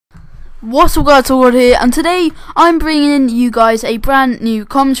What's up guys, TobGod here, and today I'm bringing you guys a brand new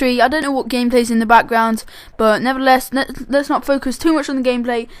commentary. I don't know what gameplay's in the background, but nevertheless, let's not focus too much on the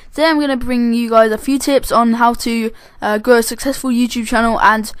gameplay. Today I'm going to bring you guys a few tips on how to grow a successful YouTube channel,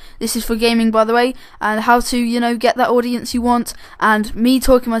 and this is for gaming by the way, and how to, get that audience you want. And me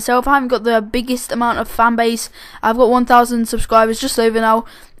talking myself, I haven't got the biggest amount of fan base. I've got 1,000 subscribers, just over now.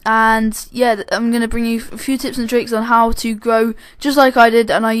 And yeah, I'm going to bring you a few tips and tricks on how to grow just like I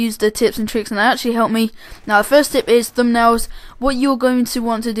did, and I used the tips and tricks and they actually helped me. Now the first tip is thumbnails. What you're going to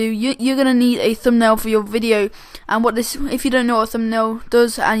want to do, you're going to need a thumbnail for your video. And what this, if you don't know what a thumbnail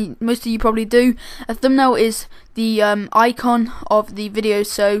does, and most of you probably do, a thumbnail is the icon of the video.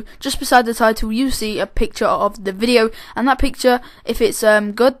 So just beside the title you see a picture of the video, and that picture, if it's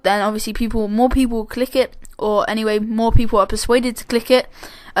good, then obviously more people click it, or anyway more people are persuaded to click it.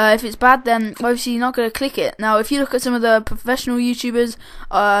 If it's bad, then obviously you're not going to click it. Now if you look at some of the professional YouTubers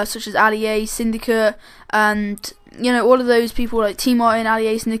such as Ali A, Syndicate, and all of those people like T Martin, Ali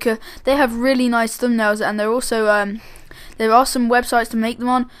A, Syndicate, they have really nice thumbnails, and they're also there are some websites to make them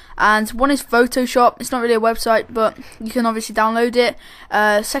on, and one is Photoshop. It's not really a website, but you can obviously download it.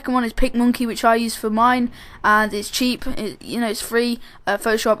 Second one is PicMonkey, which I use for mine, and it's cheap. It's free.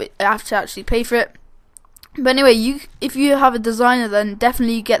 Photoshop, I have to actually pay for it. But anyway, if you have a designer, then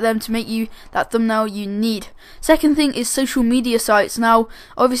definitely get them to make you that thumbnail you need. Second thing is social media sites. Now,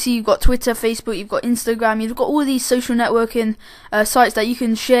 obviously you've got Twitter, Facebook, you've got Instagram, you've got all these social networking sites that you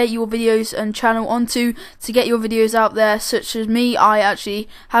can share your videos and channel onto to get your videos out there. Such as me, I actually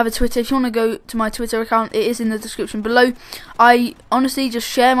have a Twitter. If you want to go to my Twitter account, it is in the description below. I honestly just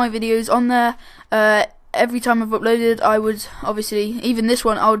share my videos on there. Every time I've uploaded, I would obviously, even this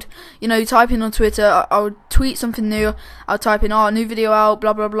one, I would, type in on Twitter, I would tweet something new, I'll type in, new video out,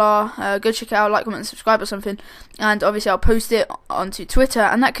 blah blah blah, go check it out, like, comment and subscribe or something, and obviously I'll post it onto Twitter,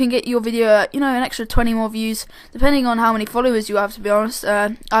 and that can get your video, an extra 20 more views, depending on how many followers you have, to be honest.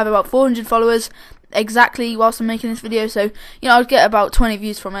 I have about 400 followers exactly whilst I'm making this video, so, I'll get about 20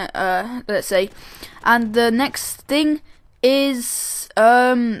 views from it, let's say. And the next thing is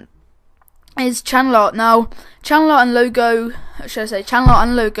channel art. Now channel art and logo, channel art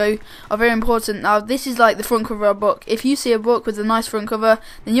and logo are very important. Now this is like the front cover of a book. If you see a book with a nice front cover,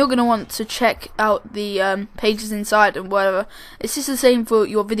 then you're going to want to check out the pages inside and whatever. It's just the same for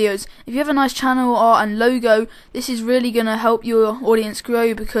your videos. If you have a nice channel art and logo, this is really going to help your audience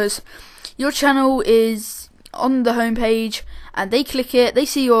grow, because your channel is on the home page and they click it, they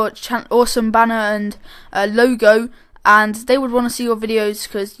see your awesome banner and logo, and they would want to see your videos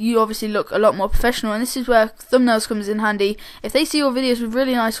because you obviously look a lot more professional, and this is where thumbnails comes in handy. If they see your videos with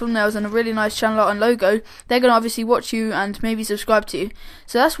really nice thumbnails and a really nice channel art and logo, they're going to obviously watch you and maybe subscribe to you.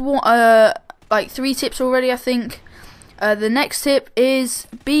 So that's what, like 3 tips already, I think. The next tip is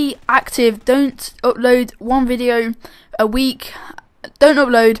be active. Don't upload one video a week. Don't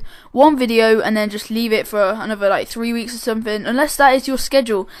upload one video and then just leave it for another like 3 weeks or something, unless that is your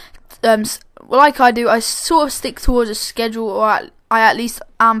schedule. Like I do, I sort of stick towards a schedule, or I at least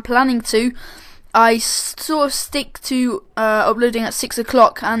am planning to. I sort of stick to uploading at 6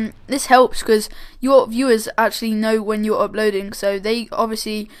 o'clock, and this helps because your viewers actually know when you're uploading, so they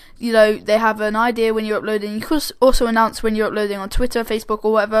obviously, they have an idea when you're uploading. You could also announce when you're uploading on Twitter, Facebook,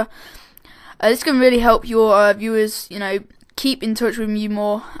 or whatever. This can really help your viewers, keep in touch with you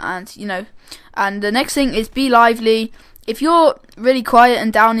more, and and the next thing is be lively. If you're really quiet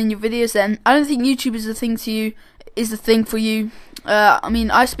and down in your videos, then I don't think YouTube is the thing for you. I mean,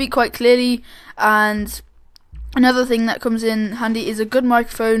 I speak quite clearly, and another thing that comes in handy is a good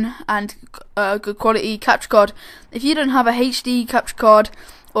microphone and a good quality capture card. If you don't have a HD capture card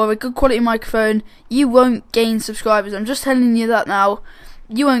or a good quality microphone, you won't gain subscribers. I'm just telling you that now.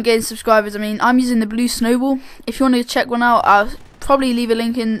 You won't gain subscribers. I mean, I'm using the Blue Snowball. If you want to check one out, I'll probably leave a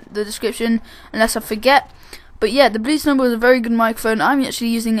link in the description unless I forget. But yeah, the Blue Snowball is a very good microphone. I'm actually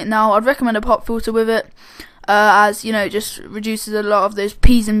using it now. I'd recommend a pop filter with it, as it just reduces a lot of those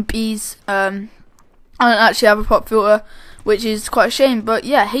P's and B's. I don't actually have a pop filter, which is quite a shame. But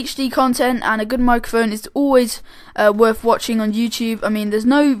yeah, HD content and a good microphone is always worth watching on YouTube. I mean, there's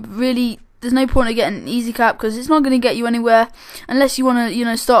no point of getting an easy cap, because it's not going to get you anywhere unless you want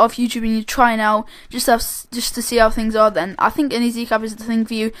to start off YouTube and you try now just to see how things are. Then I think an easy cap is the thing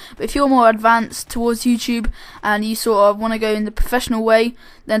for you. But if you're more advanced towards YouTube and you sort of want to go in the professional way,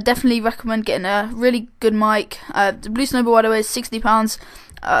 then definitely recommend getting a really good mic. The Blue Snowball, by the way, is £60.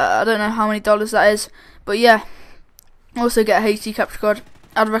 I don't know how many dollars that is, but yeah, also get a HD capture card.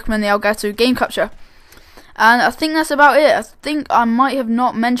 I'd recommend the Elgato Game Capture. And I think that's about it. I think I might have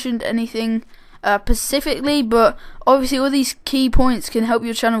not mentioned anything specifically, but obviously all these key points can help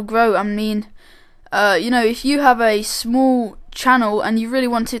your channel grow. I mean, you know, if you have a small channel and you really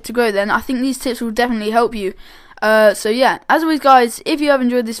want it to grow, then I think these tips will definitely help you. So yeah, as always guys, if you have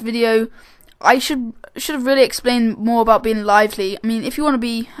enjoyed this video, I should have really explained more about being lively. I mean, if you want to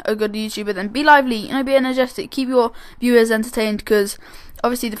be a good YouTuber, then be lively, you know, be energetic, keep your viewers entertained, because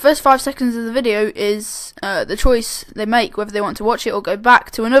obviously the first 5 seconds of the video is the choice they make, whether they want to watch it or go back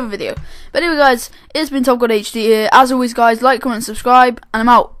to another video. But anyway guys, it's been TobGod HD here. As always guys, like, comment, subscribe, and I'm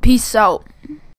out. Peace out.